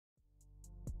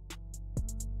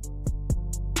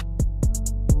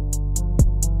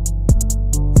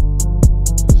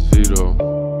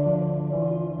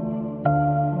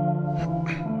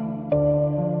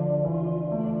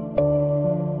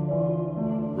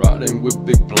riding with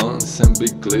big blunts and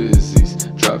big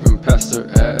glizzies, driving past her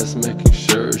ass, making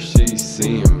sure she's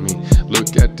seeing me.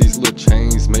 Look at these little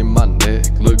chains, made my neck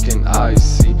looking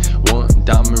icy. One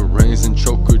diamond rings and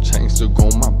choker chains to go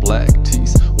on my black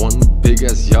tees. One big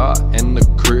ass yacht and a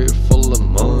crib full of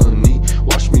money.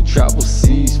 Watch me travel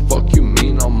seas, fuck you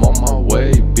mean I'm on my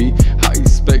way, B. How you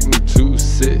expect me to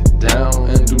sit down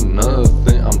and do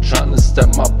nothing? I'm trying to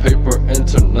step my paper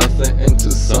into nothing,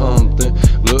 into something.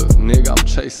 Look nigga, I'm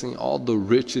chasing all the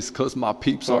riches, cause my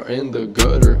peeps are in the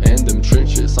gutter and them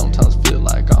trenches. Sometimes feel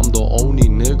like I'm the only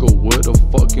nigga with a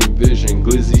fucking vision.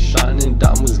 Glizzy shining,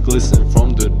 diamonds glisten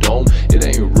from the dome. It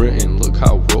ain't written, look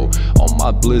how I roll on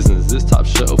my blizzards. This top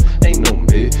shelf ain't no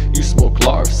mid. You smoke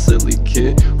large, silly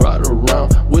kid. Ride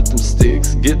around with them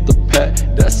sticks, get the pack,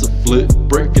 that's a flip.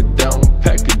 Break it down,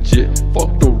 package it.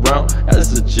 Fucked around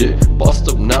as a jit, bust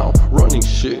up now, running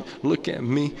shit. Look at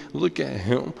me, look at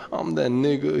him, I'm that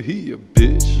nigga, he a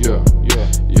bitch. Yeah,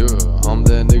 I'm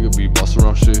that nigga, be boss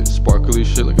around shit. Sparkly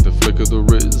shit like the flick of the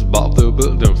wrist. Bob the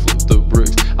building, flip the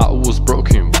bricks. I was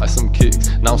broken by some kicks,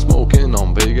 now I'm smoking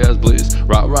on big ass blitz.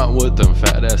 Ride around with them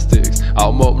fat ass sticks.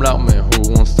 I'm up now, man,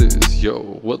 who wants this? Yo,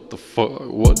 what the fuck,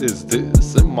 what is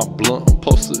this? In my blunt,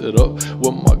 posted up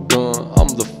with my gun. I'm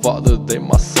the father, they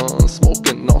my son.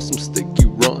 Smoking on some sticky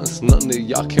runs. None of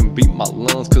y'all can beat my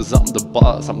lungs, cause I'm the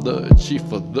boss, I'm the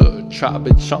chief of the tribe,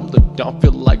 bitch. I'm the down,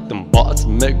 feel like them bots,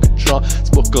 Megatron.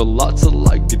 Smoke a lot till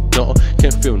I get done.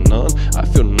 Can't feel none, I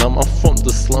feel numb. I'm from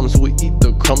the slums, we eat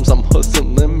the crumbs. I'm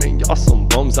hustling, man, y'all some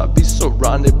bums. I be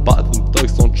surrounded by them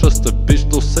thugs. Don't trust a bitch,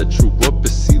 they'll set you up.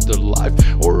 It's either life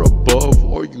or above,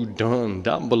 or you done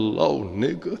down below,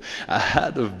 nigga. I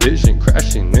had a vision,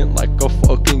 crashing in like a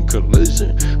fucking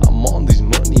collision. I'm on these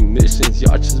money missions,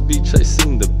 y'all just be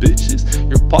chasing the bitches.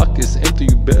 Your pocket's empty,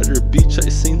 you better be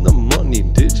chasing the money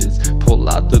digits. Pull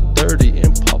out the 30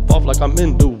 and pop off like I'm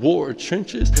in the war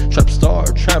trenches. Trap star,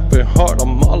 trapping hard,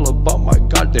 I'm all about my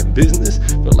goddamn business.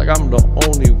 Feel like I'm the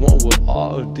only one with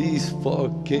all these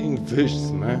fucking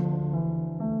visions, man.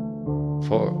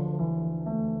 Fuck.